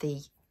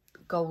 the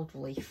gold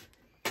leaf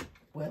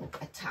will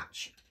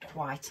attach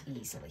quite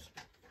easily.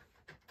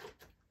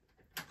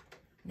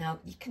 Now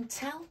you can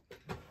tell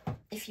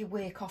if you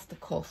work off the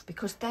cuff,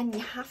 because then you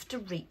have to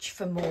reach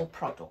for more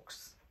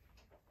products.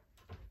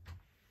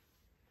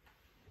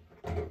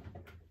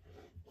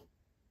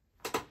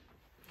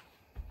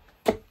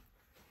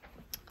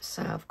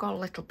 So I've got a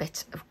little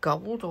bit of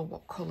gold, or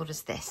what colour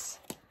is this?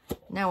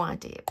 No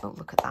idea, but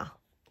look at that.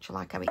 Do you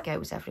like how it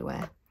goes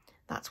everywhere?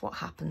 That's what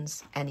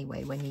happens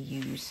anyway when you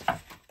use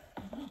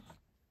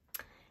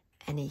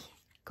any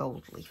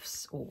gold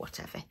leaves or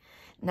whatever.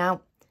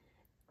 Now,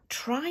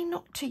 try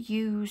not to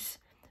use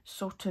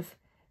sort of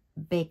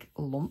big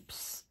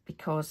lumps,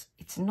 because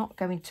it's not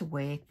going to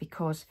work,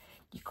 because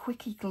your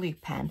quickie glue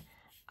pen,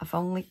 I've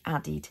only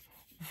added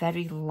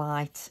very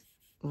light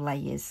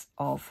layers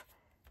of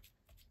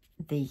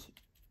the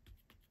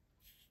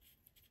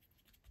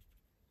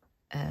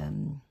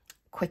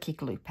quickie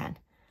glue pen,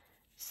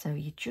 so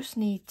you just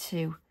need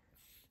to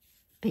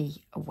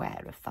be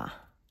aware of that.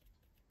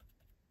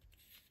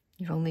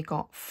 You've only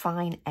got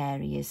fine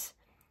areas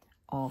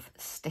of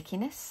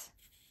stickiness,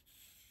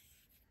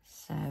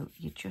 so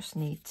you just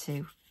need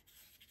to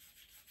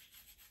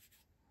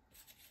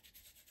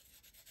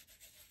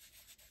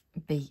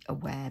be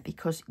aware,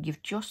 because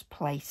you've just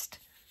placed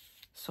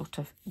sort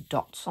of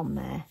dots on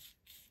there.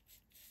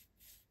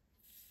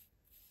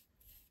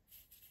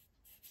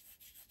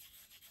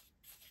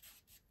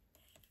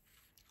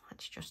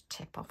 Let's just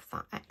tip off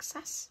that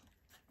excess.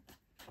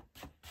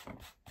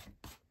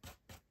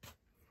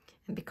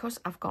 And because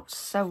I've got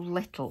so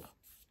little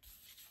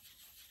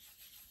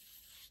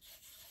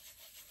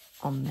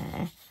on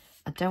there,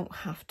 I don't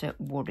have to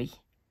worry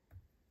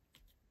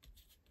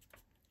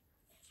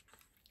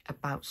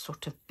about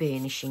sort of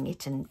burnishing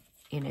it, and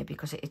you know,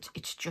 because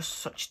it's just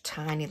such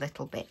tiny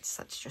little bits.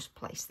 Let's just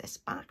place this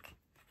back.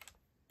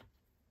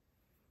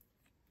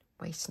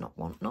 Waste not,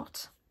 want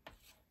not.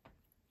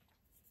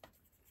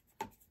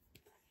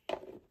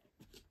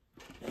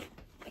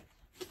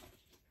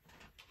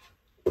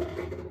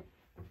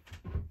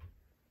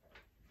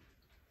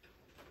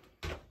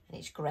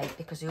 It's great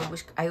because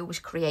I always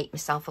create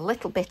myself a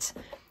little bit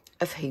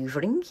of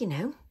hoovering, you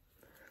know,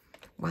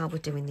 while we're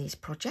doing these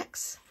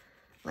projects.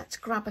 Let's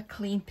grab a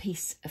clean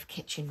piece of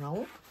kitchen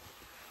roll.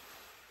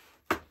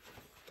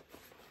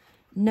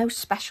 No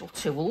special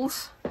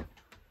tools,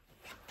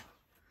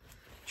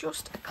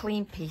 just a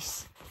clean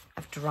piece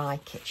of dry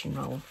kitchen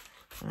roll.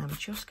 And I'm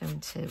just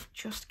going to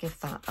just give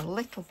that a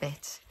little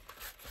bit.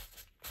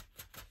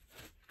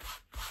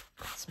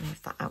 Let's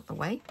move that out the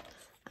way.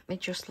 Let me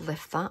just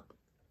lift that,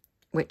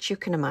 which you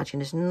can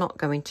imagine is not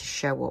going to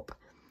show up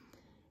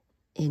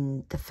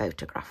in the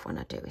photograph when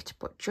I do it,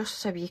 but just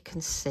so you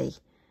can see,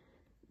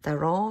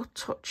 there are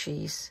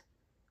touches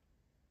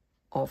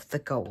of the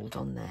gold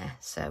on there,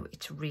 so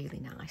it's really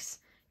nice.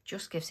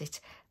 Just gives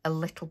it a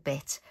little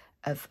bit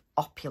of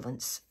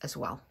opulence as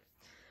well.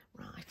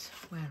 Right,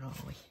 where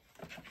are we?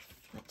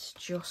 let's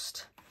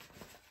just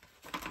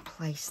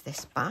place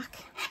this back.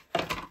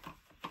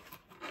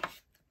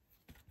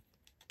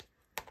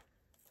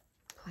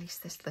 Place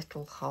this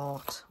little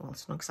heart, well,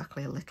 it's not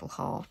exactly a little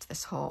heart,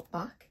 this heart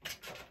back.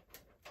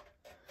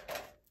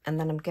 And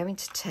then I'm going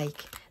to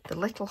take the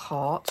little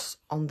hearts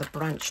on the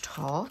branched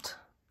heart,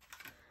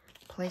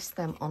 place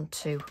them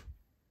onto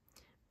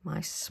my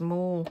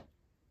small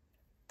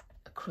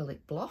acrylic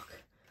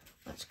block.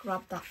 Let's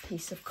grab that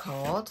piece of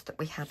card that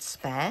we had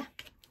spare,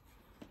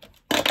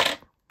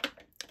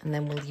 and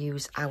then we'll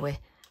use our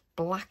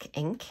black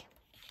ink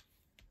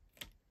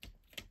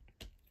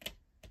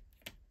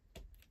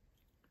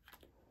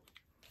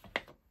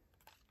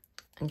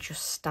and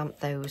just stamp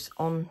those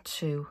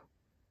onto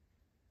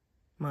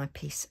my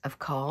piece of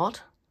card.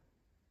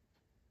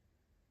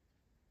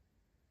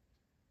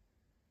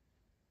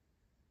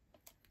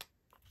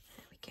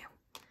 There we go.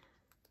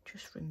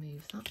 Just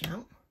remove that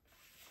now.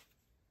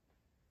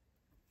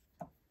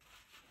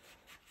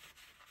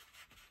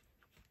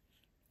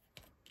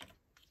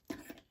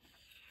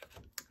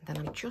 Then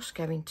I'm just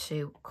going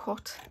to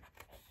cut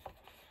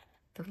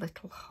the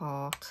little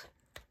heart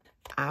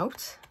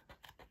out.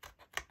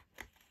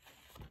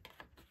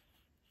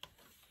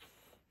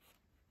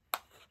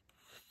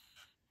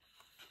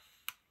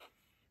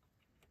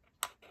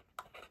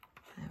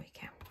 There we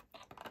go.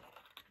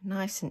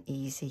 Nice and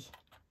easy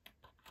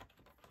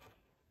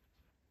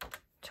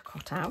to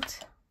cut out.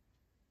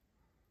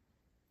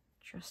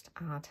 Just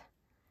add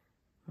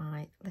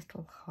my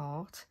little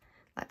heart.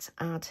 Let's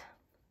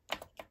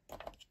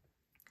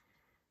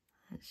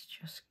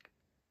just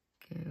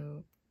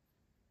go,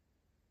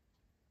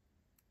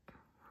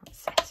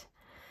 that's it.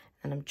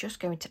 And I'm just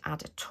going to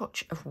add a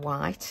touch of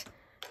white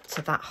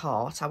to that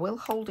heart. I will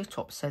hold it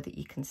up so that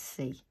you can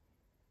see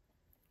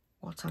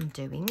what I'm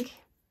doing.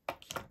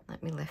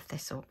 Let me lift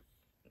this up.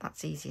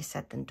 That's easier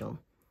said than done.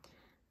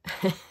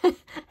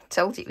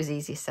 Told you it was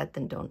easier said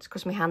than done. It's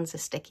because my hands are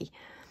sticky.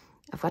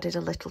 I've added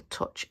a little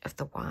touch of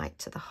the white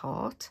to the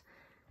heart.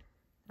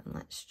 And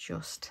let's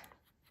just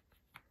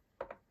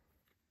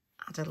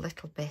add a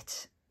little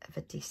bit of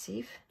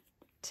adhesive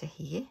to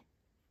here.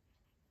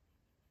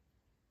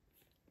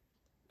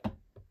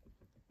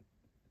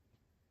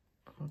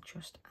 I'll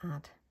just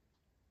add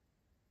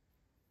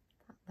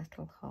that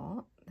little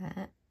heart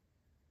there.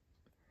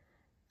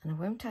 And I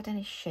won't add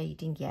any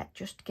shading yet,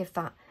 just give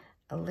that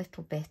a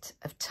little bit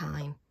of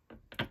time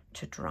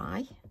to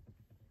dry.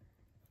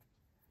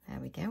 There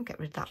we go, get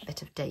rid of that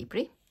bit of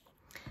debris.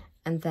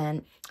 And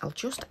then I'll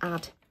just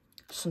add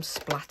some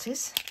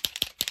splatters.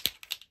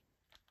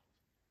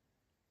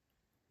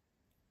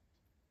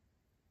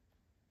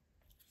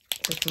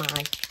 With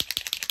my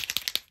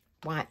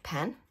white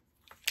pen.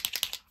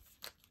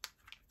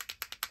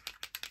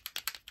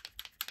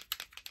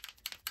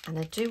 And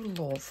I do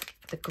love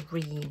the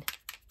green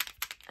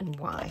and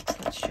white.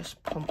 Let's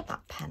just pump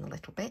that pen a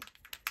little bit.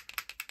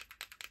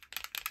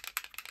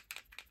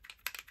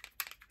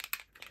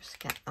 Just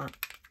get that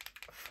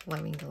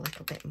flowing a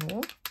little bit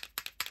more.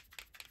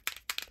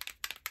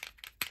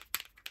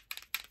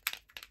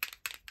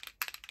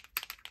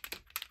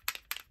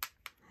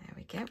 There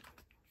we go.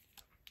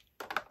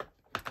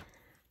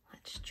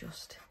 Let's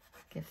just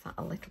give that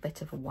a little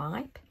bit of a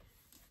wipe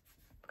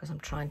because I'm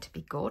trying to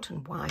be good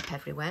and wipe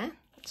everywhere.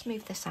 Let's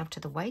move this out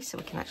of the way so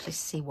we can actually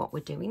see what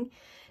we're doing.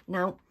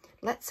 Now,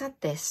 let's add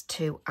this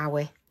to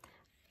our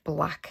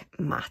black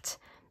mat,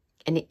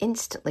 and it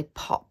instantly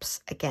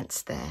pops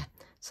against there.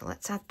 So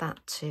let's add that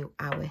to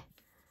our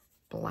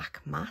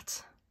black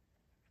mat.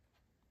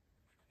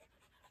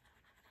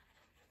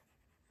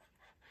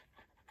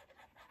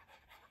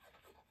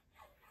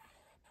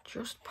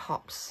 Just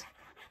pops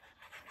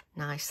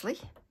nicely.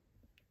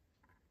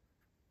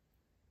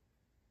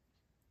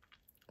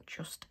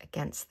 Just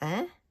against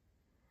there.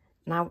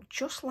 Now,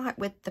 just like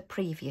with the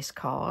previous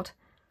card,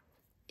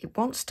 it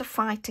wants to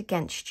fight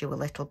against you a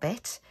little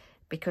bit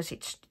because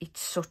it's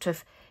sort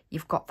of,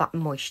 you've got that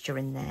moisture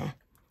in there.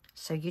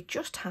 So you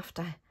just have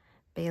to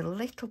be a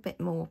little bit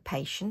more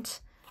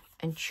patient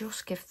and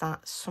just give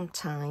that some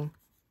time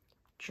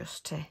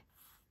just to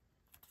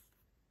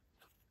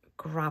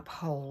grab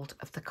hold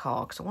of the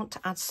card, because I want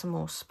to add some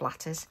more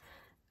splatters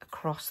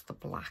across the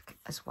black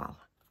as well.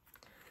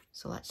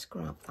 So let's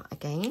grab that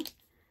again,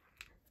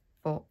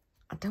 but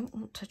I don't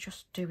want to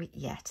just do it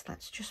yet.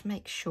 Let's just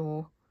make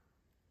sure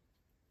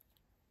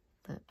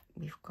that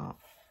we've got,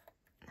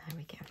 there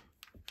we go.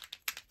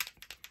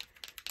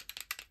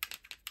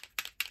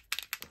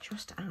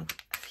 Just add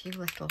a few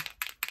little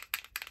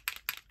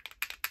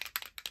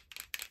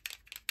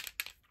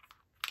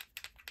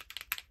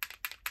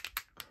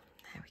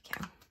there we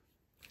go.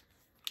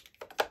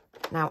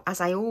 Now,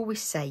 as I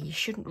always say, you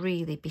shouldn't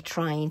really be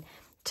trying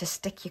to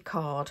stick your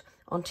card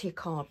onto your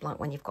card blank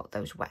when you've got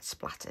those wet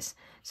splatters.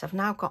 So I've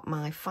now got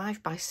my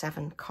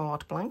 5x7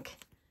 card blank.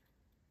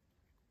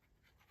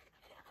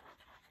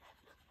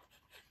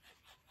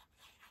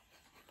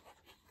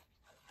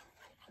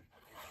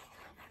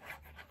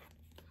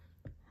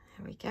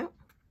 There we go.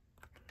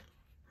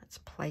 Let's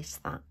place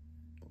that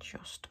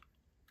just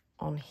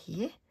on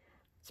here.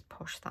 Let's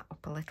push that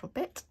up a little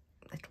bit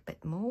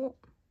more.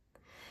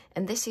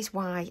 And this is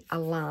why I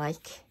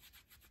like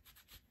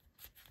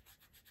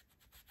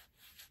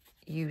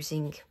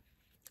using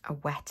a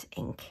wet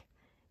ink,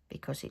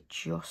 because it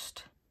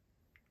just,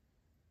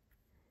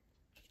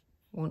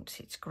 once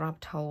it's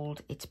grabbed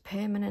hold, it's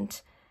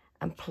permanent,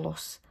 and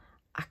plus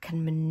I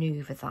can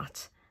manoeuvre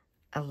that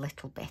a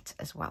little bit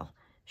as well,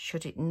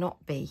 should it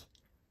not be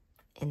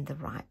in the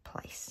right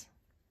place.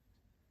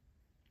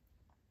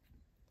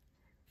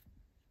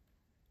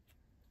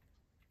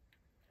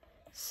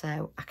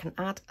 So I can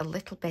add a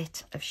little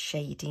bit of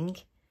shading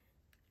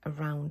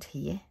around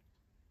here,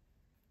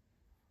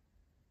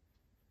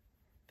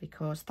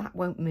 because that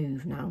won't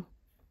move now.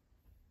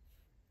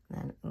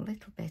 Then a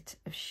little bit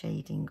of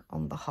shading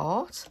on the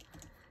heart.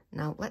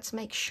 Now let's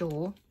make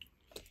sure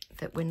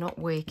that we're not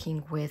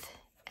working with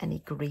any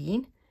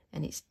green,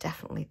 and it's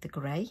definitely the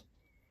grey.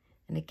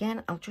 And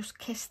again, I'll just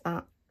kiss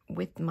that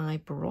with my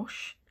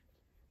brush,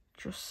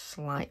 just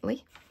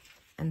slightly,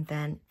 and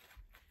then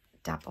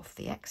dab off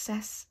the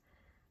excess.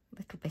 A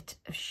little bit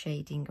of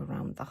shading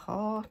around the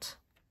heart.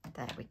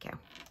 There we go.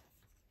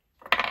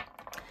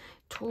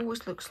 It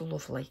always looks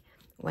lovely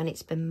when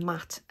it's been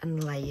matte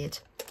and layered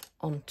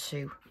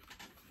onto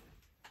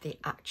the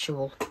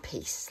actual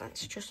piece.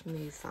 Let's just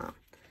move that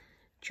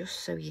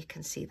just so you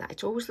can see that.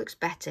 It always looks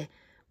better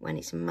when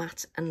it's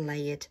matte and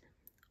layered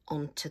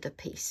onto the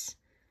piece,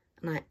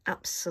 and I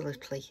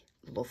absolutely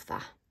love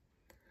that.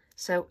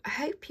 So I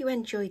hope you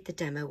enjoyed the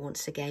demo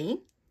once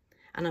again,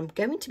 and I'm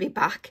going to be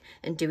back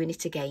and doing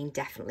it again,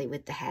 definitely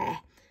with the hair.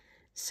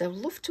 So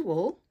love to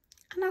all,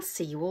 and I'll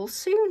see you all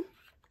soon.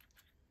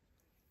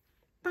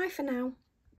 Bye for now.